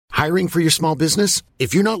Hiring for your small business?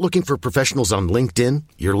 If you're not looking for professionals on LinkedIn,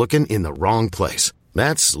 you're looking in the wrong place.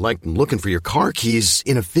 That's like looking for your car keys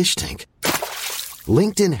in a fish tank.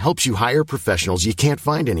 LinkedIn helps you hire professionals you can't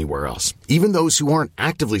find anywhere else, even those who aren't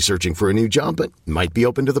actively searching for a new job but might be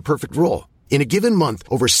open to the perfect role. In a given month,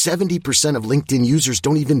 over 70% of LinkedIn users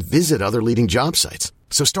don't even visit other leading job sites.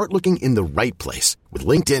 So start looking in the right place. With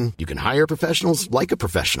LinkedIn, you can hire professionals like a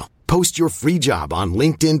professional. Post your free job on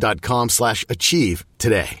linkedin.com/achieve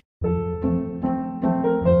today.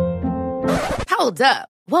 Hold up.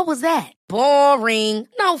 What was that? Boring.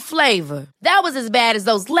 No flavor. That was as bad as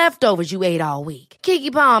those leftovers you ate all week.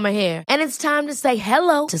 Keke Palmer here. And it's time to say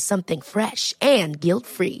hello to something fresh and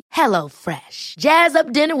guilt-free. Hello Fresh. Jazz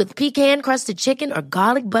up dinner with pecan-crusted chicken or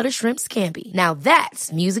garlic butter shrimp scampi. Now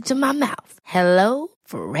that's music to my mouth. Hello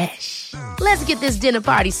Fresh. Let's get this dinner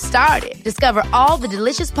party started. Discover all the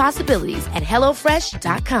delicious possibilities at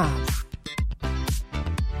hellofresh.com.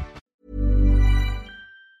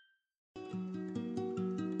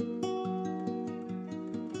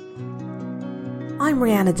 I'm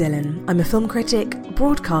Rihanna Dillon. I'm a film critic,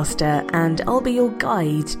 broadcaster, and I'll be your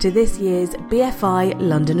guide to this year's BFI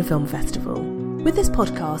London Film Festival. With this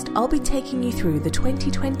podcast, I'll be taking you through the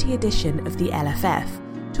 2020 edition of the LFF,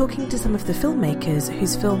 talking to some of the filmmakers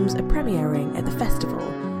whose films are premiering at the festival,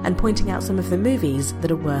 and pointing out some of the movies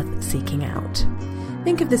that are worth seeking out.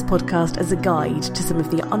 Think of this podcast as a guide to some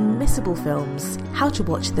of the unmissable films, how to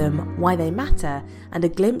watch them, why they matter, and a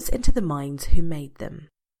glimpse into the minds who made them.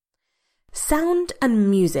 Sound and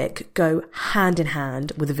music go hand in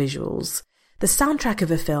hand with the visuals. The soundtrack of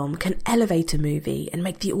a film can elevate a movie and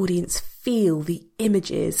make the audience feel the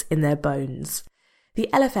images in their bones. The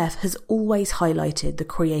LFF has always highlighted the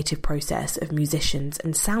creative process of musicians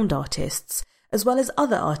and sound artists, as well as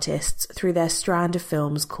other artists through their strand of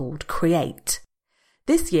films called Create.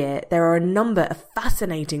 This year, there are a number of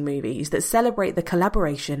fascinating movies that celebrate the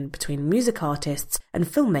collaboration between music artists and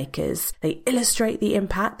filmmakers. They illustrate the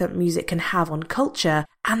impact that music can have on culture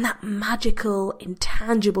and that magical,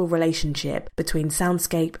 intangible relationship between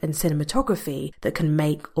soundscape and cinematography that can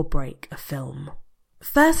make or break a film.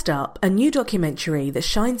 First up, a new documentary that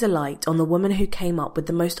shines a light on the woman who came up with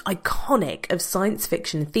the most iconic of science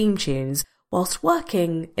fiction theme tunes whilst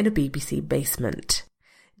working in a BBC basement.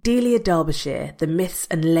 Delia, Derbyshire, The Myths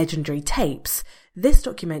and Legendary Tapes, this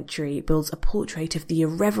documentary builds a portrait of the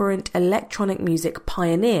irreverent electronic music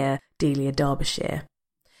pioneer Delia, Derbyshire.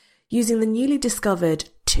 Using the newly discovered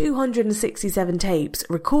 267 tapes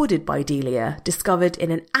recorded by Delia, discovered in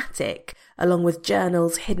an attic, along with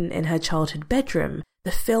journals hidden in her childhood bedroom,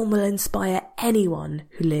 the film will inspire anyone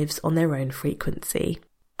who lives on their own frequency.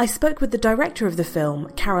 I spoke with the director of the film,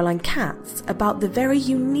 Caroline Katz, about the very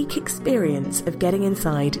unique experience of getting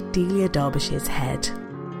inside Delia Derbyshire's head.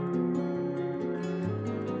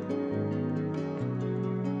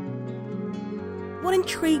 What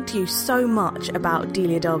intrigued you so much about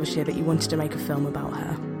Delia Derbyshire that you wanted to make a film about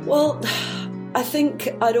her? Well, I think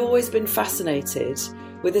I'd always been fascinated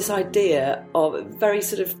with this idea of very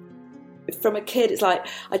sort of, from a kid, it's like,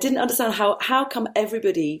 I didn't understand how come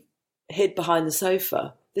everybody hid behind the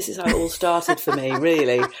sofa. This is how it all started for me,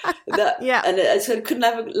 really. Yeah. And I sort of could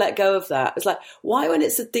never let go of that. It's like, why when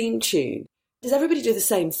it's a theme tune, does everybody do the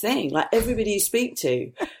same thing? Like everybody you speak to,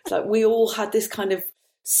 it's like we all had this kind of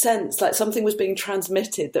sense, like something was being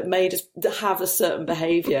transmitted that made us have a certain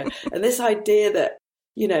behaviour. And this idea that,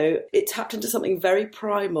 you know, it tapped into something very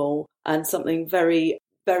primal and something very,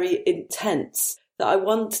 very intense that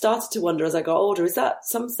I started to wonder as I got older, is that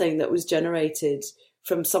something that was generated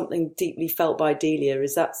from something deeply felt by Delia?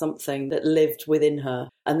 Is that something that lived within her?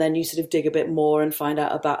 And then you sort of dig a bit more and find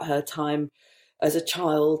out about her time as a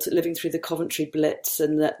child living through the Coventry Blitz.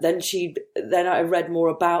 And then I read more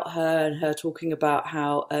about her and her talking about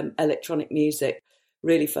how electronic music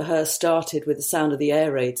really for her started with the sound of the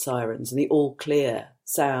air raid sirens and the all clear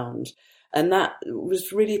sound. And that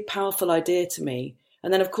was really a powerful idea to me.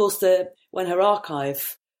 And then, of course, when her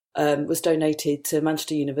archive was donated to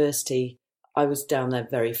Manchester University, I was down there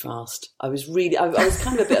very fast. I was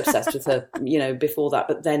kind of a bit obsessed with her, you know, before that.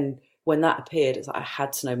 But then when that appeared, it's like I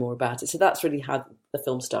had to know more about it. So that's really how the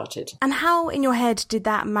film started. And how, in your head, did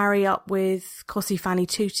that marry up with Così fan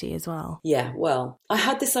tutte as well? Yeah, well, I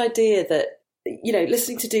had this idea that, you know,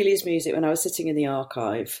 listening to Delia's music when I was sitting in the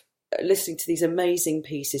archive, listening to these amazing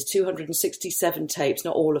pieces, 267 tapes,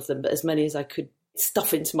 not all of them, but as many as I could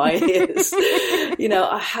stuff into my ears. You know,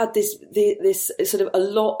 I had this sort of a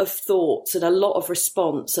lot of thoughts and a lot of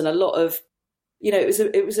response and a lot of, you know,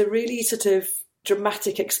 it was a really sort of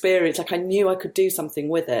dramatic experience. Like I knew I could do something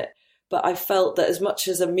with it, but I felt that as much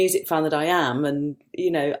as a music fan that I am, and,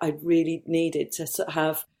 you know, I really needed to sort of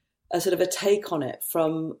have a sort of a take on it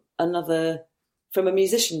from a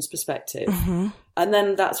musician's perspective. Mm-hmm. And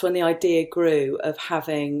then that's when the idea grew of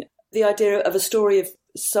having the idea of a story of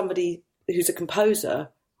somebody who's a composer,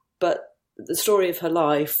 but the story of her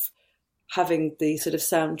life, having the sort of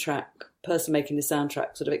soundtrack, person making the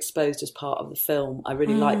soundtrack sort of exposed as part of the film. I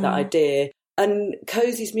really like that idea. And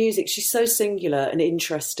Cosey's music, she's so singular and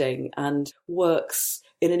interesting and works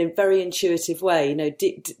in a very intuitive way, you know,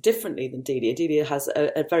 differently than Delia. Delia has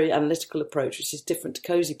a very analytical approach, which is different to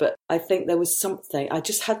Cosey. But I think there was something, I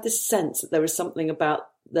just had this sense that there was something about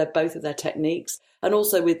both of their techniques. And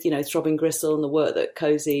also with, you know, Throbbing Gristle and the work that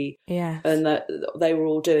Cosey and that they were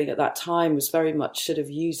all doing at that time was very much sort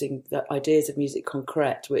of using the ideas of musique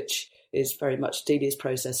concrète, which is very much Delia's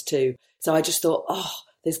process too. So I just thought,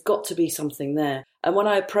 there's got to be something there. And when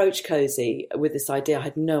I approached Cosey with this idea, I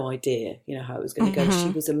had no idea, you know, how it was going to go. She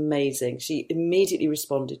was amazing. She immediately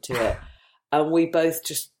responded to it. And we both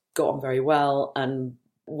just got on very well and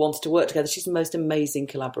wanted to work together. She's the most amazing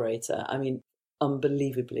collaborator. I mean,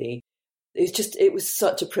 unbelievably. It was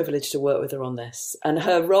such a privilege to work with her on this. And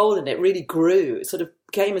her role in it really grew. It sort of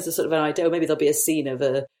came as a sort of an idea. Maybe there'll be a scene of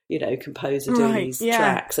a, you know, composer doing these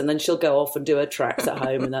tracks, and then she'll go off and do her tracks at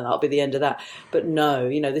home, and then that'll be the end of that. But no,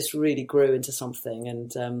 you know, this really grew into something.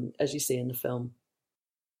 And as you see in the film.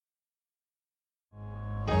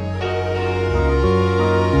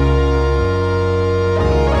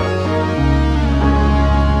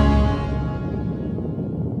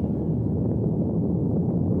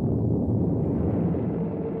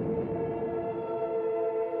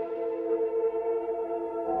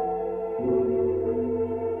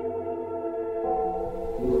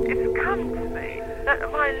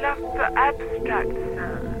 The abstract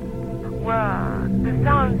sounds were the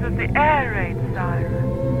sounds of the air raid siren,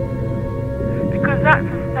 because that's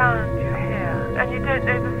a sound you hear and you don't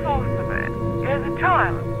know the source of it. You're a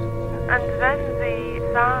child, and then the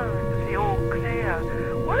sound of the all clear.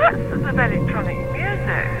 Well, that's sort of electronic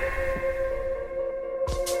music.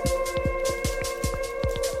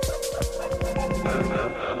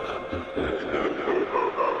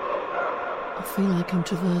 I feel like I'm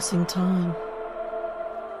traversing time,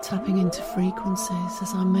 tapping into frequencies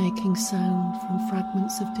as I'm making sound from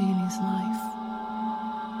fragments of Delia's life,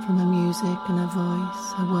 from her music and her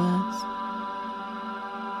voice, her words.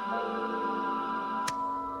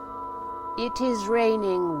 It is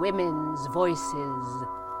raining women's voices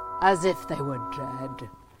as if they were dead.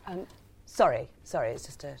 Sorry, it's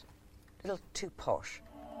just a little too posh.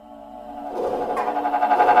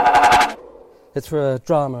 It's for a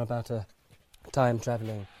drama about a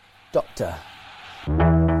time-travelling doctor.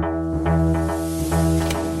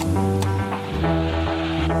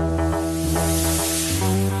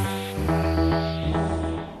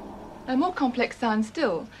 A more complex sound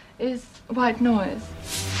still is white noise.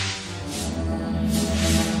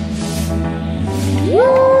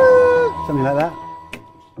 Something like that.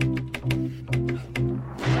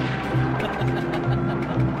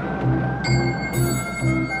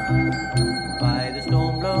 By the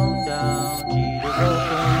storm blown down, she'd a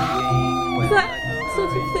broken wing. That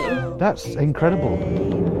sort of thing. That's incredible.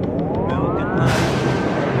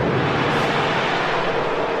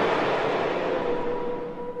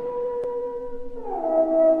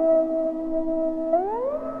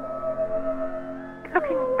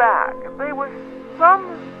 Looking back, there was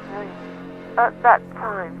something at that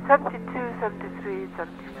time, 72, 73,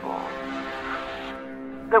 74,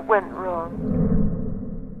 that went wrong.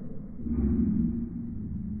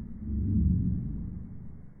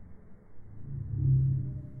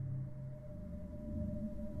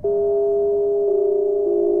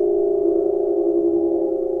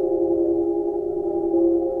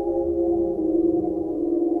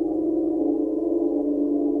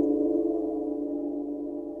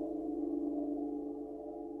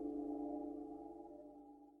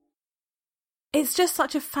 It's just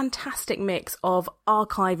such a fantastic mix of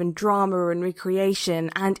archive and drama and recreation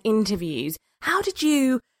and interviews. How did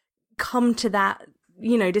you come to that,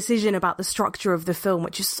 you know, decision about the structure of the film,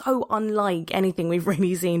 which is so unlike anything we've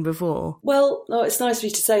really seen before? Well, no, it's nice for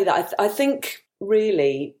you to say that. I think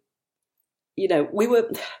really, you know, we were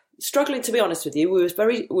struggling, to be honest with you. We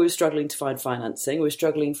were struggling to find financing. We were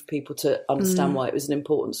struggling for people to understand why it was an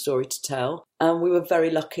important story to tell. And we were very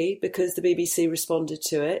lucky because the BBC responded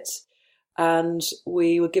to it. And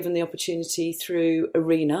we were given the opportunity through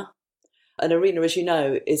Arena. And Arena, as you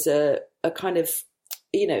know, is a kind of,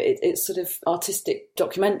 you know, it's sort of artistic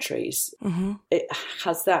documentaries. Mm-hmm. It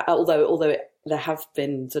has that, although there have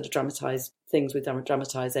been sort of dramatised things with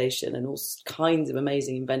dramatisation and all kinds of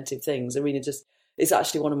amazing inventive things. Arena just is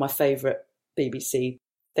actually one of my favourite BBC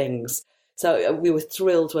things. So we were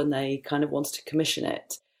thrilled when they kind of wanted to commission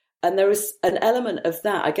it. And there was an element of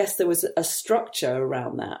that. I guess there was a structure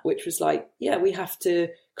around that, which was like, yeah, we have to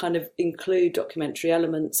kind of include documentary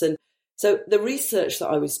elements. And so the research that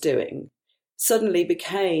I was doing suddenly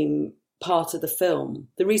became part of the film.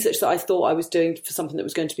 The research that I thought I was doing for something that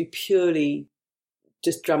was going to be purely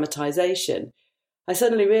just dramatization, I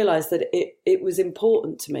suddenly realized that it was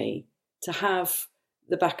important to me to have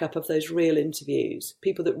the backup of those real interviews,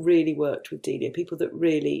 people that really worked with Delia, people that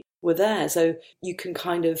really were there. So you can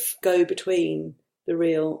kind of go between the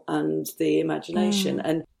real and the imagination.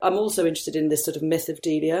 And I'm also interested in this sort of myth of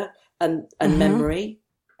Delia and memory.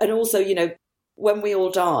 And also, you know, when we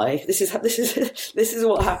all die, this is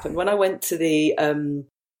what happened. When I went to the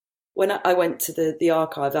the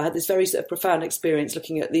archive, I had this very sort of profound experience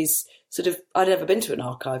looking at these sort of, I'd never been to an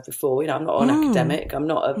archive before. You know, I'm not an academic. I'm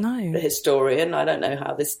not a historian. I don't know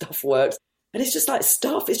how this stuff works. And it's just like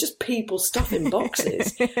stuff. It's just people stuffing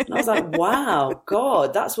boxes. And I was like, wow,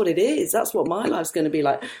 God, that's what it is. That's what my life's going to be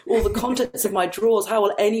like. All the contents of my drawers. How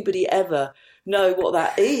will anybody ever know what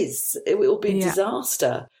that is? It will be a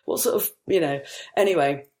disaster. What sort of, you know,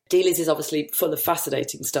 anyway, Delia's is obviously full of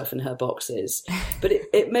fascinating stuff in her boxes. But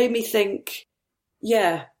it made me think,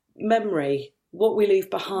 memory, what we leave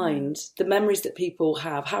behind, the memories that people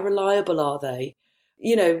have, how reliable are they?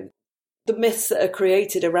 You know, the myths that are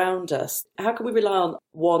created around us. How can we rely on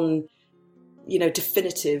one, you know,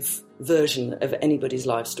 definitive version of anybody's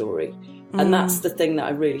life story? And that's the thing that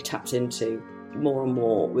I really tapped into more and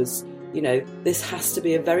more was, you know, this has to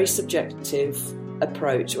be a very subjective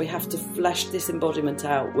approach. We have to flesh this embodiment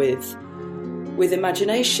out with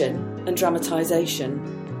imagination and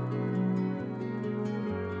dramatisation.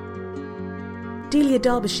 Delia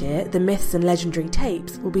Derbyshire, The Myths and Legendary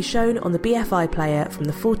Tapes will be shown on the BFI player from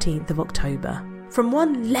the 14th of October. From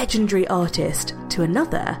one legendary artist to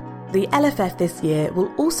another, the LFF this year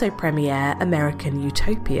will also premiere American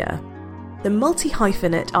Utopia. The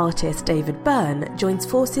multi-hyphenate artist David Byrne joins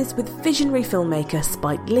forces with visionary filmmaker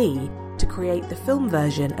Spike Lee to create the film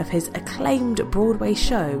version of his acclaimed Broadway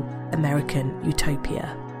show, American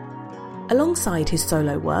Utopia. Alongside his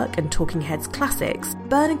solo work and Talking Heads classics,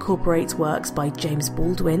 Byrne incorporates works by James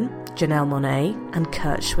Baldwin, Janelle Monáe, and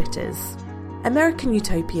Kurt Schwitters. American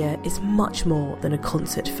Utopia is much more than a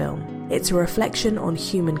concert film. It's a reflection on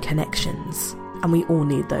human connections, and we all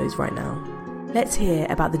need those right now. Let's hear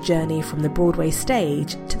about the journey from the Broadway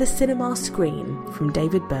stage to the cinema screen from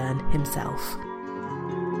David Byrne himself.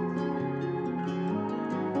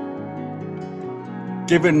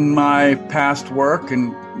 Given my past work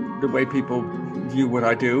and the way people view what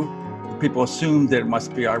I do, people assume that it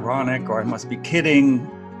must be ironic or I must be kidding.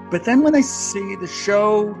 But then when they see the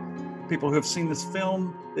show, people who have seen this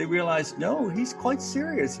film, they realize, no, he's quite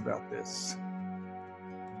serious about this.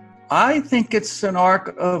 I think it's an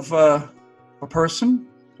arc of a person,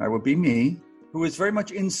 that would be me, who is very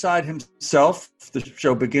much inside himself. The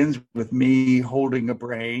show begins with me holding a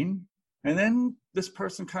brain, and then this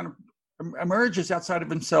person kind of emerges outside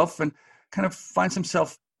of himself and kind of finds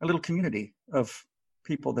himself a little community of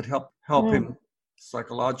people that help him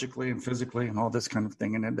psychologically and physically and all this kind of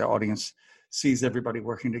thing. And then the audience sees everybody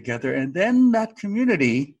working together. And then that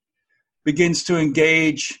community begins to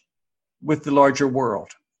engage with the larger world.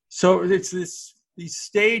 So it's these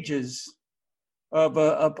stages of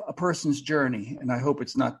a person's journey. And I hope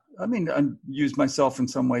it's not, I use myself in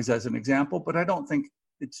some ways as an example, but I don't think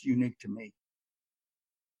it's unique to me.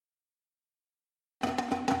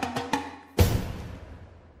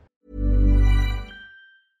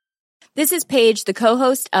 This is Paige, the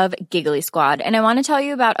co-host of Giggly Squad, and I want to tell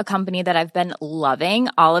you about a company that I've been loving,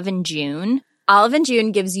 Olive & June. Olive &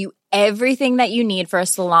 June gives you everything that you need for a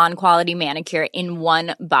salon-quality manicure in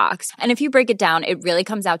one box. And if you break it down, it really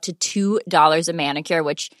comes out to $2 a manicure,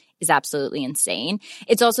 which is absolutely insane.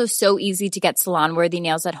 It's also so easy to get salon-worthy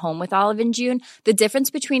nails at home with Olive & June. The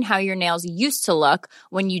difference between how your nails used to look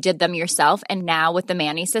when you did them yourself and now with the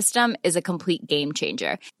Mani system is a complete game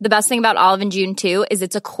changer. The best thing about Olive & June, too, is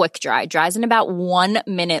it's a quick dry. Dries in about 1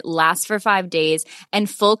 minute, lasts for 5 days, and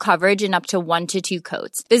full coverage in up to 1 to 2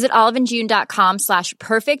 coats. Visit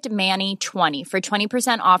oliveandjune.com/perfectmani20 for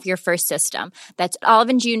 20% off your first system. That's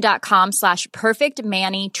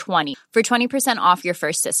oliveandjune.com/perfectmani20 for 20% off your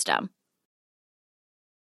first system.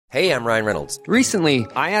 Hey, I'm Ryan Reynolds. Recently,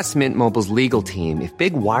 I asked Mint Mobile's legal team if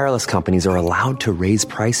big wireless companies are allowed to raise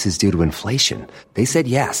prices due to inflation. They said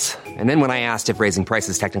yes. And then when I asked if raising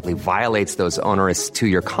prices technically violates those onerous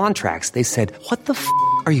 2-year contracts, they said, "What the f***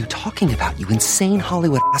 are you talking about, you insane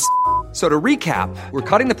Hollywood ass f- So to recap, we're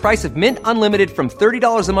cutting the price of Mint Unlimited from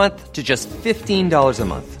 $30 a month to just $15 a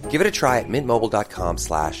month. Give it a try at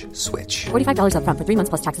mintmobile.com/switch. $45 up front for 3 months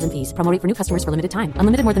plus taxes and fees. Promo rate for new customers for limited time.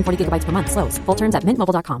 Unlimited more than 40 gigabytes per month. Slows full terms at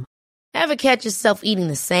mintmobile.com. Ever catch yourself eating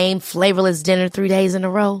the same flavorless dinner 3 days in a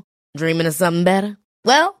row? Dreaming of something better?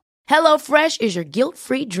 Well, HelloFresh is your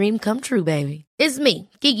guilt-free dream come true, baby. It's me,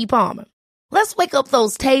 Keke Palmer. Let's wake up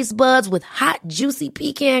those taste buds with hot, juicy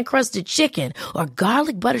pecan-crusted chicken or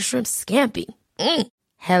garlic butter shrimp scampi.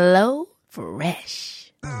 Hello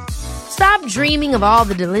Fresh. Stop dreaming of all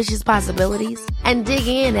the delicious possibilities and dig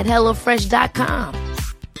in at HelloFresh.com.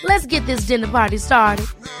 Let's get this dinner party started.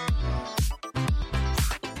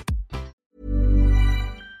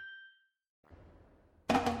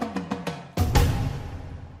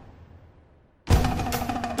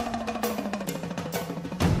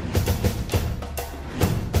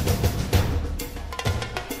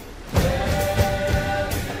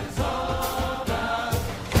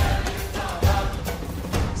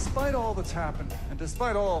 Happened, and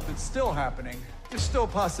despite all that's still happening, there's still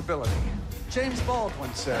possibility. James Baldwin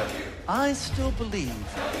said, "I still believe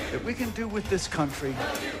that we can do with this country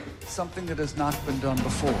something that has not been done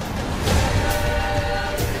before."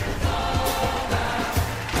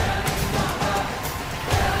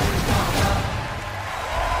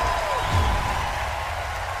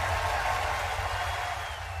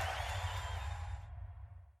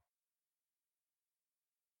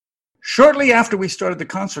 Shortly after we started the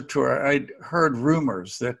concert tour, I'd heard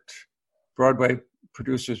rumors that Broadway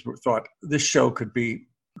producers thought this show could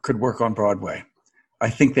work on Broadway. I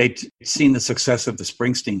think they'd seen the success of the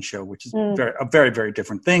Springsteen show, which is a very, very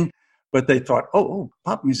different thing. But they thought, oh,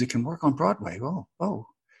 pop music can work on Broadway. What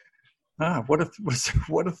a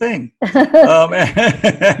thing.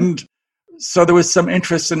 And so there was some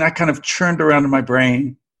interest, and that kind of churned around in my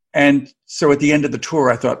brain. And so at the end of the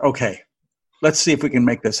tour, I thought, okay, let's see if we can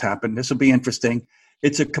make this happen. This will be interesting.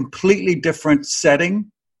 It's a completely different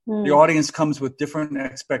setting. The audience comes with different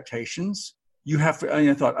expectations.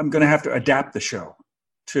 I thought, I'm going to have to adapt the show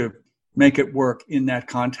to make it work in that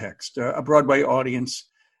context. A Broadway audience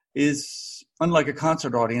is, unlike a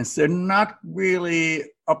concert audience, they're not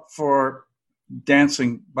really up for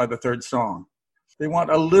dancing by the third song. They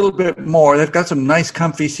want a little bit more. They've got some nice,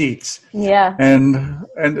 comfy seats. Yeah. And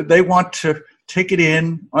they want to take it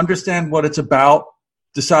in, understand what it's about,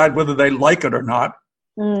 decide whether they like it or not,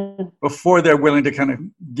 before they're willing to kind of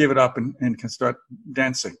give it up and can start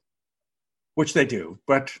dancing, which they do.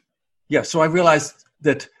 But yeah, so I realized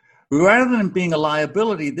that rather than being a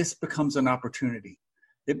liability, this becomes an opportunity.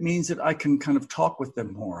 It means that I can kind of talk with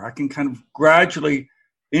them more. I can kind of gradually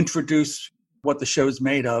introduce what the show's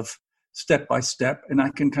made of step by step, and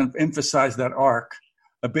I can kind of emphasize that arc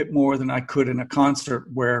a bit more than I could in a concert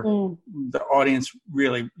where the audience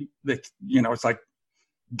really, it's like,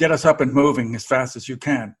 get us up and moving as fast as you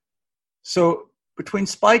can. So between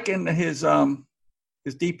Spike and his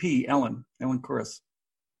DP, Ellen Couris,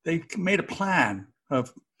 they made a plan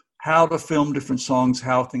of how to film different songs,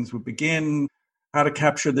 how things would begin, how to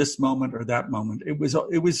capture this moment or that moment. It was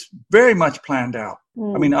very much planned out.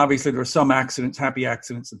 I mean, obviously there were some accidents, happy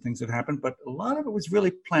accidents and things that happened, but a lot of it was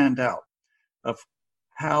really planned out of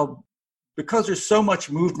how, because there's so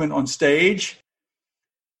much movement on stage,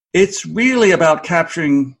 it's really about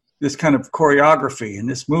capturing this kind of choreography and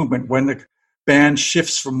this movement when the band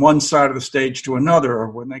shifts from one side of the stage to another,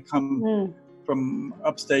 or when they come from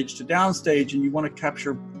upstage to downstage, and you want to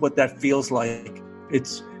capture what that feels like.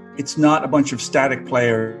 It's not a bunch of static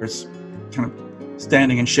players kind of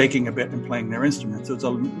standing and shaking a bit and playing their instruments. There's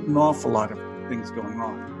an awful lot of things going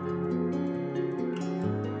on.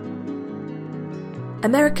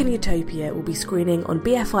 American Utopia will be screening on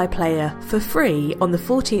BFI Player for free on the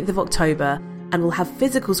 14th of October and will have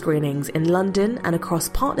physical screenings in London and across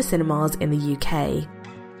partner cinemas in the UK.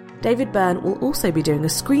 David Byrne will also be doing a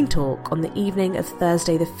screen talk on the evening of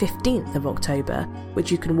Thursday the 15th of October, which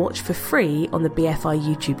you can watch for free on the BFI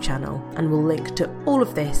YouTube channel, and we'll link to all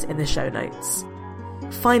of this in the show notes.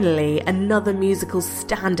 Finally, another musical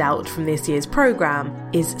standout from this year's programme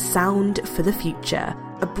is Sound for the Future,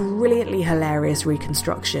 a brilliantly hilarious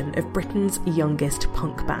reconstruction of Britain's youngest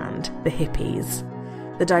punk band, the Hippies.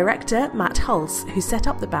 The director, Matt Hulse, who set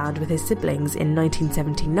up the band with his siblings in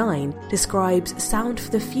 1979, describes Sound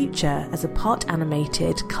for the Future as a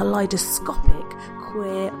part-animated, kaleidoscopic,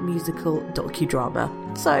 queer musical docudrama.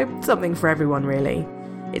 So, something for everyone, really.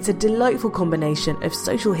 It's a delightful combination of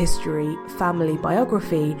social history, family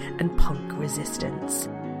biography, and punk resistance.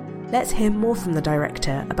 Let's hear more from the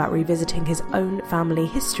director about revisiting his own family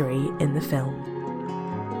history in the film.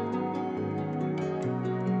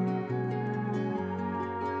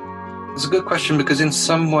 It's a good question, because in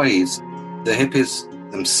some ways, the hippies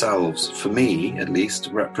themselves, for me at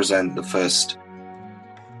least, represent the first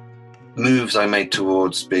moves I made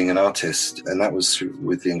towards being an artist, and that was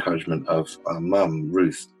with the encouragement of our mum,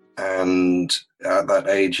 Ruth. And at that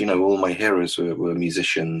age, all my heroes were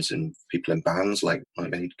musicians and people in bands, like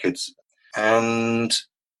many kids. And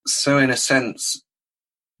so in a sense,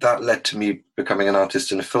 that led to me becoming an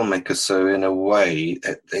artist and a filmmaker. So in a way,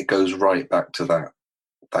 it goes right back to that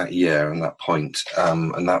year and that point.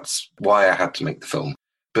 And that's why I had to make the film.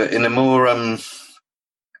 But in a more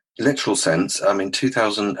literal sense, in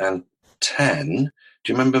 2010,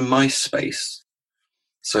 do you remember MySpace?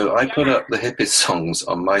 So I put up the hippies songs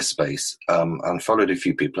on MySpace and followed a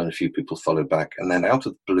few people, and a few people followed back. And then out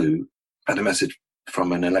of the blue, I had a message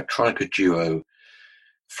from an electronica duo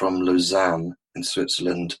from Lausanne in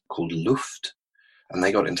Switzerland called Luft. And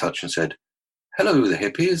they got in touch and said, "Hello, the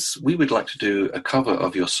hippies. We would like to do a cover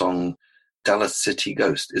of your song, Dallas City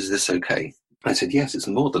Ghost. Is this okay?" I said, "Yes, it's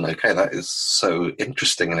more than okay. That is so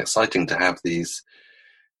interesting and exciting to have this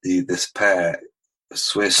pair,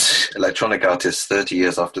 Swiss electronic artists, 30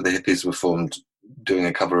 years after the hippies were formed, doing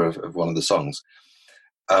a cover of one of the songs."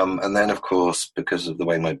 And then, of course, because of the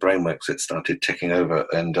way my brain works, it started ticking over,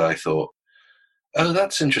 and I thought, oh,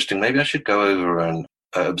 that's interesting. Maybe I should go over and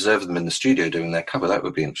observe them in the studio doing their cover. That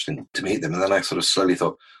would be interesting to meet them. And then I sort of slowly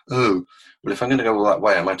thought, oh, well, if I'm going to go all that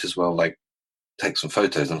way, I might as well take some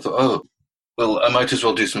photos. And I thought, oh, well, I might as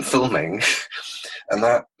well do some filming. And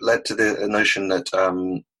that led to the notion that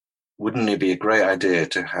wouldn't it be a great idea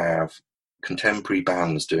to have contemporary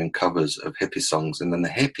bands doing covers of hippie songs, and then the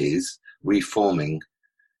hippies reforming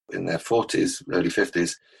in their 40s, early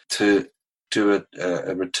 50s, to do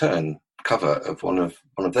a return cover of one of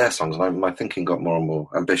their songs. And my thinking got more and more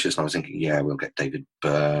ambitious, and I was thinking, yeah, we'll get David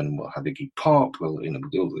Byrne, we'll have Iggy Pop, we'll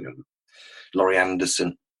Laurie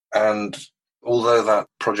Anderson. And although that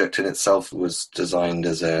project in itself was designed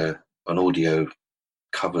as an audio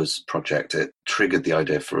covers project, it triggered the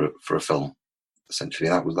idea for a film. Essentially,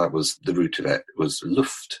 that was the root of it. It was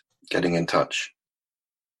Luft getting in touch.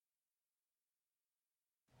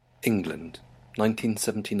 England,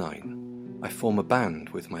 1979. I form a band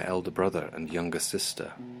with my elder brother and younger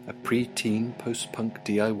sister, a pre-teen post-punk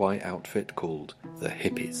DIY outfit called The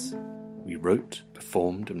Hippies. We wrote,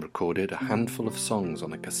 performed and recorded a handful of songs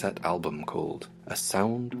on a cassette album called A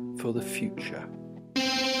Sound for the Future.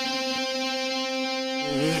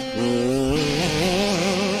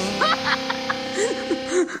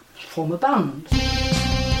 Form a band.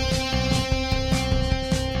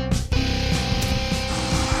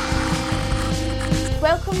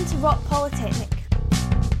 Welcome to Rock Polytechnic.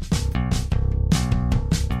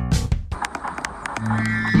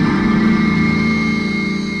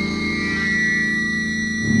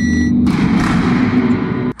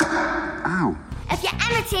 Ow. If you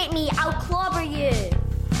imitate me, I'll clobber you.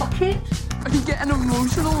 Okay. Are you getting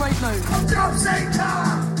emotional right now? Jump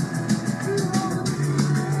Satan!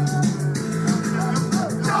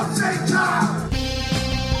 Jump Satan!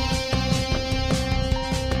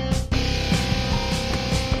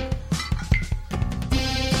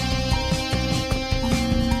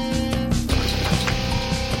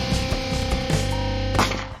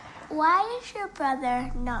 Why is your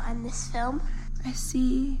brother not in this film? I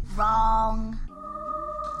see. Wrong.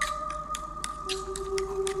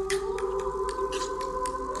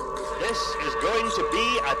 This is going to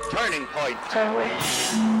be a turning point. I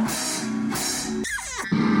wish.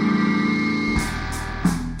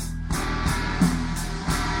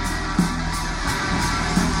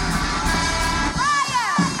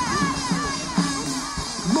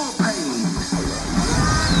 More pain.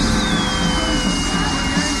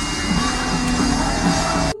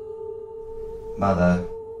 Mother,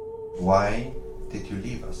 why did you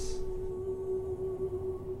leave us?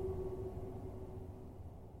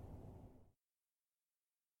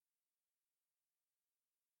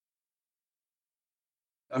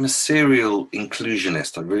 I'm a serial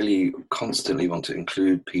inclusionist. I really constantly want to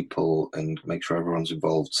include people and make sure everyone's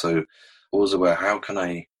involved. So always aware, how can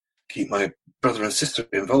I keep my brother and sister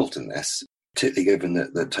involved in this, particularly given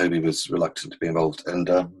that Toby was reluctant to be involved. And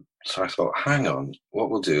so I thought, hang on, what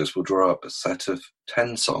we'll do is we'll draw up a set of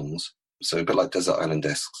 10 songs, so a bit like Desert Island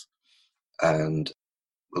Discs, and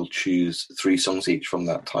we'll choose 3 songs each from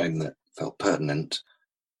that time that felt pertinent.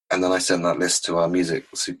 And then I sent that list to our music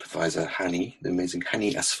supervisor, Hani, the amazing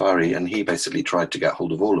Hani Asfari, and he basically tried to get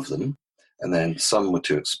hold of all of them. And then some were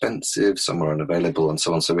too expensive, some were unavailable, and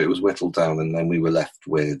so on. So it was whittled down, and then we were left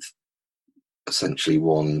with essentially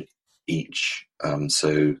one each.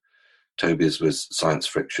 So Toby's was science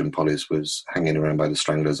fiction, Polly's was Hanging Around by the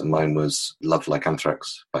Stranglers, and mine was Love Like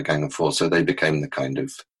Anthrax by Gang of Four. So they became the kind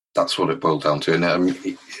of, that's what it boiled down to. And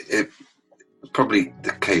it was probably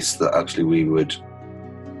the case that actually we would,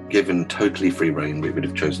 given totally free rein, we would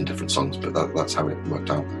have chosen different songs, but that's how it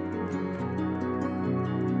worked out.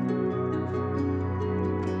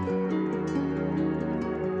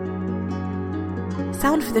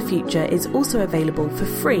 Sound for the Future is also available for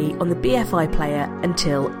free on the BFI player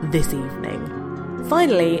until this evening.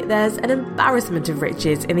 Finally, there's an embarrassment of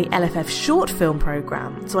riches in the LFF short film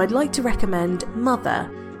programme, so I'd like to recommend Mother,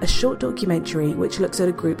 a short documentary which looks at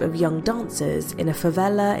a group of young dancers in a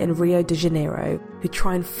favela in Rio de Janeiro who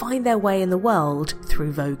try and find their way in the world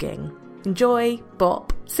through voguing. Enjoy,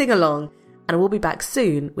 bop, sing along, and we'll be back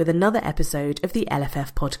soon with another episode of the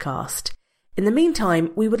LFF podcast. In the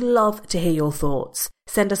meantime, we would love to hear your thoughts.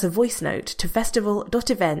 Send us a voice note to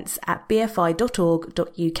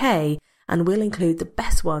festival.events@bfi.org.uk and we'll include the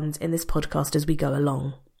best ones in this podcast as we go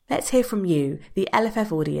along. Let's hear from you, the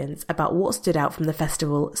LFF audience, about what stood out from the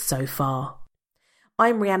festival so far.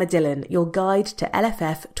 I'm Rihanna Dillon, your guide to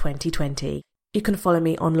LFF 2020. You can follow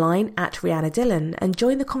me online at Rihanna Dillon and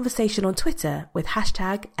join the conversation on Twitter with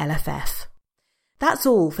 #LFF. That's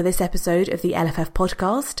all for this episode of the LFF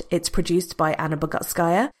podcast. It's produced by Anna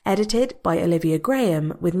Bogutskaya, edited by Olivia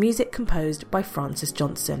Graham, with music composed by Francis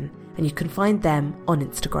Johnson, and you can find them on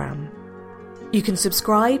Instagram. You can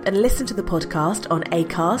subscribe and listen to the podcast on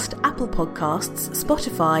Acast, Apple Podcasts,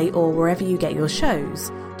 Spotify, or wherever you get your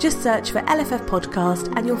shows. Just search for LFF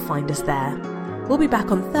Podcast and you'll find us there. We'll be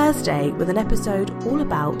back on Thursday with an episode all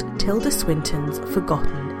about Tilda Swinton's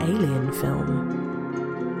forgotten Alien film.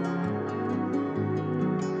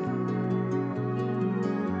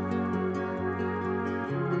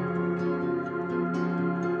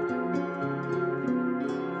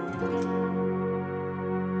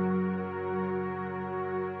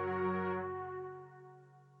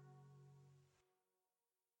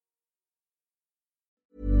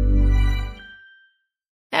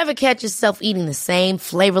 Ever catch yourself eating the same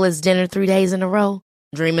flavorless dinner 3 days in a row?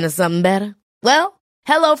 Dreaming of something better? Well,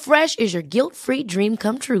 HelloFresh is your guilt-free dream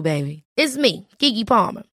come true, baby. It's me, Keke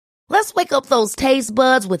Palmer. Let's wake up those taste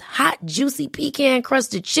buds with hot, juicy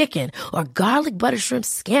pecan-crusted chicken or garlic butter shrimp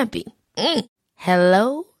scampi.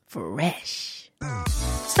 HelloFresh.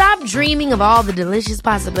 Stop dreaming of all the delicious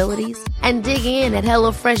possibilities and dig in at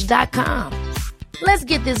HelloFresh.com. Let's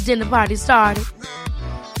get this dinner party started.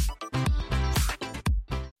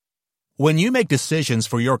 When you make decisions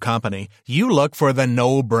for your company, you look for the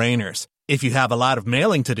no-brainers. If you have a lot of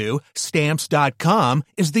mailing to do, Stamps.com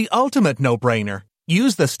is the ultimate no-brainer.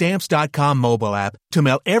 Use the Stamps.com mobile app to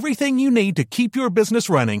mail everything you need to keep your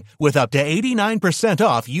business running with up to 89%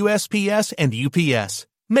 off USPS and UPS.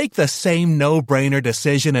 Make the same no-brainer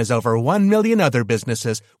decision as over 1 million other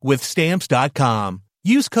businesses with Stamps.com.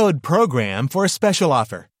 Use code PROGRAM for a special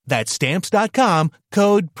offer. That's Stamps.com,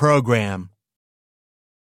 code PROGRAM.